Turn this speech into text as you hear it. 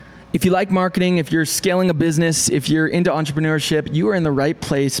If you like marketing, if you're scaling a business, if you're into entrepreneurship, you are in the right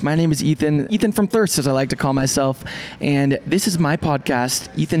place. My name is Ethan from Thirst, as I like to call myself, and this is my podcast,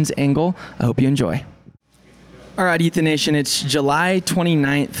 Ethan's Angle. I hope you enjoy. All right, Ethan Nation, it's July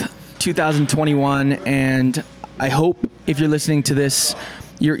 29th, 2021, and I hope if you're listening to this,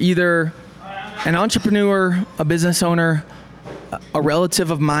 you're either an entrepreneur, a business owner, a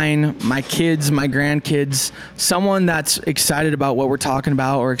relative of mine, my kids, my grandkids, someone that's excited about what we're talking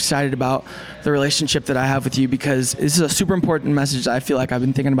about or excited about the relationship that I have with you, because this is a super important message that I feel like I've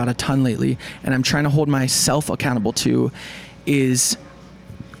been thinking about a ton lately, and I'm trying to hold myself accountable to, is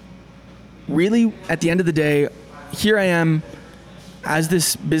really at the end of the day, here I am as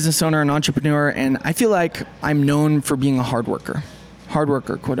this business owner and entrepreneur, and I feel like I'm known for being a hard worker,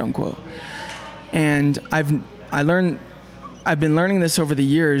 quote unquote. And I've been learning this over the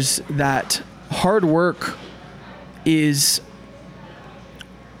years, that hard work is,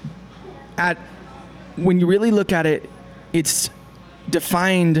 when you really look at it, it's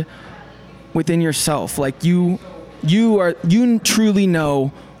defined within yourself. Like you truly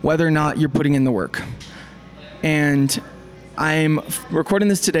know whether or not you're putting in the work. And I'm recording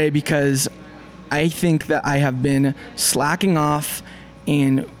this today because I think that I have been slacking off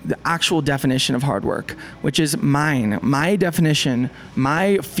in the actual definition of hard work, which is my definition,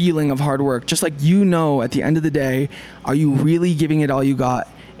 my feeling of hard work. Just like, at the end of the day, are you really giving it all you got?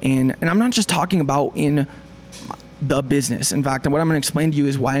 And I'm not just talking about in the business. In fact, what I'm going to explain to you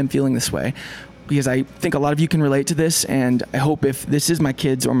is why I'm feeling this way, because I think a lot of you can relate to this, and I hope if this is my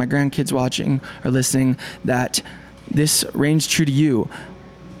kids or my grandkids watching or listening, that this reigns true to you.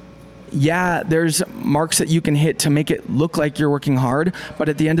 Yeah, there's marks that you can hit to make it look like you're working hard, but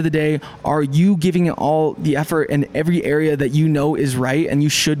at the end of the day, are you giving it all the effort in every area that you know is right and you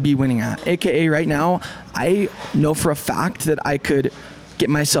should be winning at? AKA right now, I know for a fact that I could get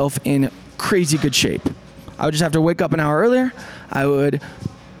myself in crazy good shape. I would just have to wake up an hour earlier. I would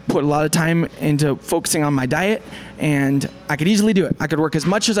put a lot of time into focusing on my diet, and I could easily do it. I could work as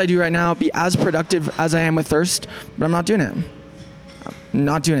much as I do right now, be as productive as I am with Thirst, but I'm not doing it.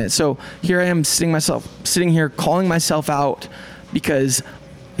 Not doing it. So here I am sitting here calling myself out, because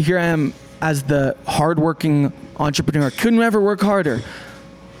here I am as the hardworking entrepreneur. Couldn't ever work harder.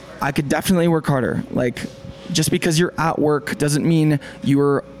 I could definitely work harder. Like, just because you're at work doesn't mean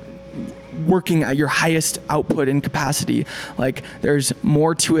you're working at your highest output and capacity. Like, there's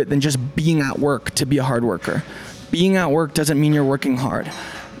more to it than just being at work to be a hard worker. Being at work doesn't mean you're working hard.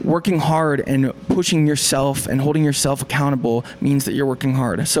 Working hard and pushing yourself and holding yourself accountable means that you're working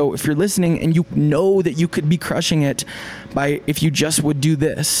hard. So if you're listening and you know that you could be crushing it if you just would do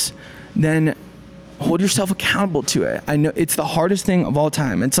this, then hold yourself accountable to it. I know it's the hardest thing of all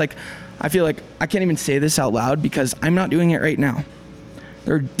time. It's like, I feel like I can't even say this out loud because I'm not doing it right now.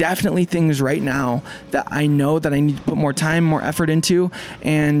 There are definitely things right now that I know that I need to put more time, more effort into.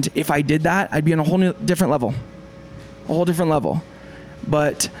 And if I did that, I'd be on a whole different level.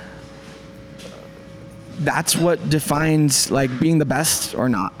 But that's what defines like being the best or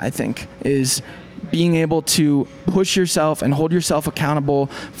not, I think, is being able to push yourself and hold yourself accountable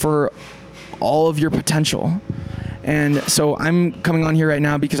for all of your potential. And so I'm coming on here right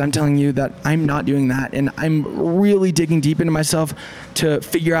now because I'm telling you that I'm not doing that, and I'm really digging deep into myself to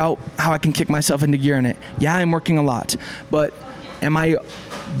figure out how I can kick myself into gear in it. Yeah, I'm working a lot, but am I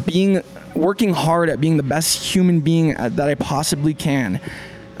working hard at being the best human being that I possibly can?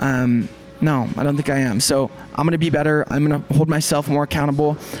 No, I don't think I am. So I'm going to be better. I'm going to hold myself more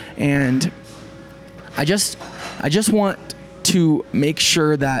accountable. And I just want to make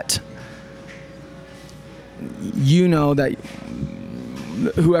sure that that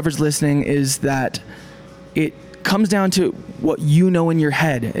whoever's listening is that it comes down to what you know in your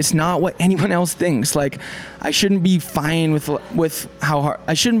head. It's not what anyone else thinks. Like, I shouldn't be fine with how hard.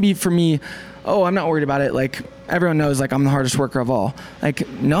 I shouldn't be, for me, I'm not worried about it. Like, everyone knows, like, I'm the hardest worker of all. Like,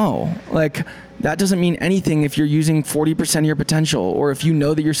 no. Like, that doesn't mean anything if you're using 40% of your potential, or if you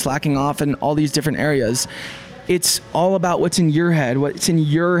know that you're slacking off in all these different areas. It's all about what's in your head. What's in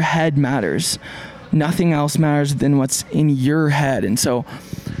your head matters. Nothing else matters than what's in your head. And so,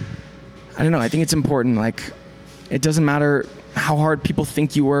 I don't know. I think it's important. Like, it doesn't matter how hard people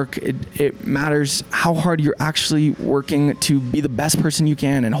think you work. It matters how hard you're actually working to be the best person you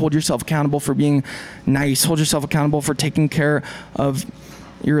can, and hold yourself accountable for being nice. Hold yourself accountable for taking care of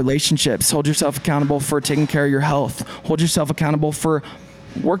your relationships. Hold yourself accountable for taking care of your health. Hold yourself accountable for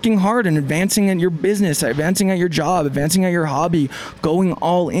working hard and advancing at your business, advancing at your job, advancing at your hobby, going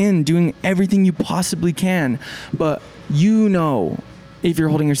all in, doing everything you possibly can. But if you're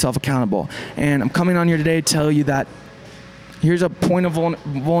holding yourself accountable. And I'm coming on here today to tell you that Here's a point of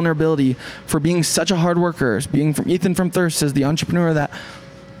vulnerability for being such a hard worker, being from Ethan from Thirst, as the entrepreneur that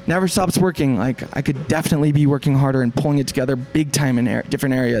never stops working. Like, I could definitely be working harder and pulling it together big time in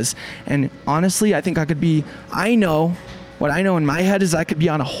different areas. And honestly, I think I know what I know in my head is I could be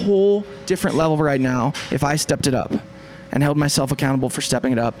on a whole different level right now if I stepped it up and held myself accountable for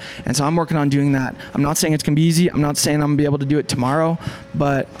stepping it up. And so I'm working on doing that. I'm not saying it's gonna be easy. I'm not saying I'm gonna be able to do it tomorrow,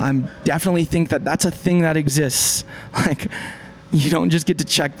 but I'm definitely think that that's a thing that exists. Like, you don't just get to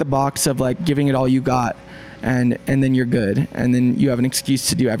check the box of like giving it all you got and then you're good. And then you have an excuse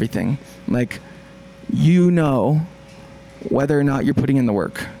to do everything. Like, you know whether or not you're putting in the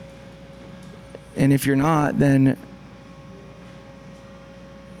work. And if you're not, then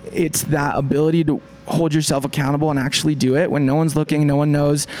it's that ability to hold yourself accountable and actually do it when no one's looking, no one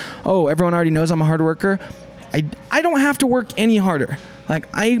knows. Oh, everyone already knows I'm a hard worker. I don't have to work any harder. Like,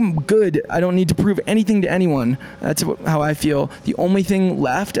 I'm good. I don't need to prove anything to anyone. That's how I feel. The only thing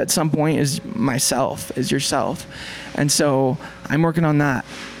left at some point is myself, is yourself. And so I'm working on that.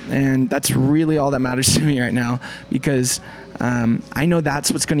 And that's really all that matters to me right now, because I know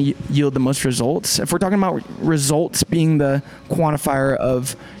that's what's going to yield the most results. If we're talking about results being the quantifier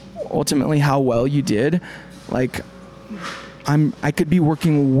of ultimately how well you did, like, I could be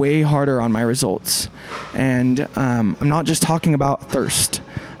working way harder on my results. And I'm not just talking about Thirst.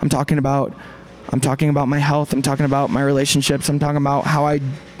 I'm talking about my health. I'm talking about my relationships. I'm talking about how I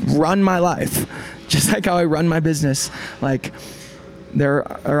run my life, just like how I run my business. Like, there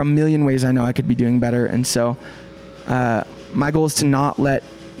are a million ways I know I could be doing better. And so my goal is to not let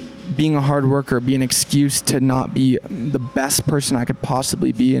being a hard worker be an excuse to not be the best person I could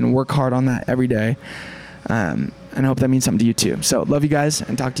possibly be, and work hard on that every day. And I hope that means something to you too. So love you guys,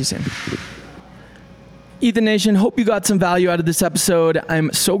 and talk to you soon. Ethan Nation, hope you got some value out of this episode.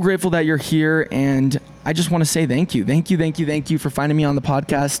 I'm so grateful that you're here, and I just want to say thank you. Thank you for finding me on the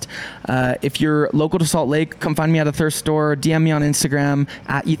podcast. If you're local to Salt Lake, come find me at a Thirst store. DM me on Instagram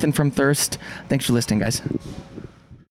at Ethan from Thirst. Thanks for listening, guys.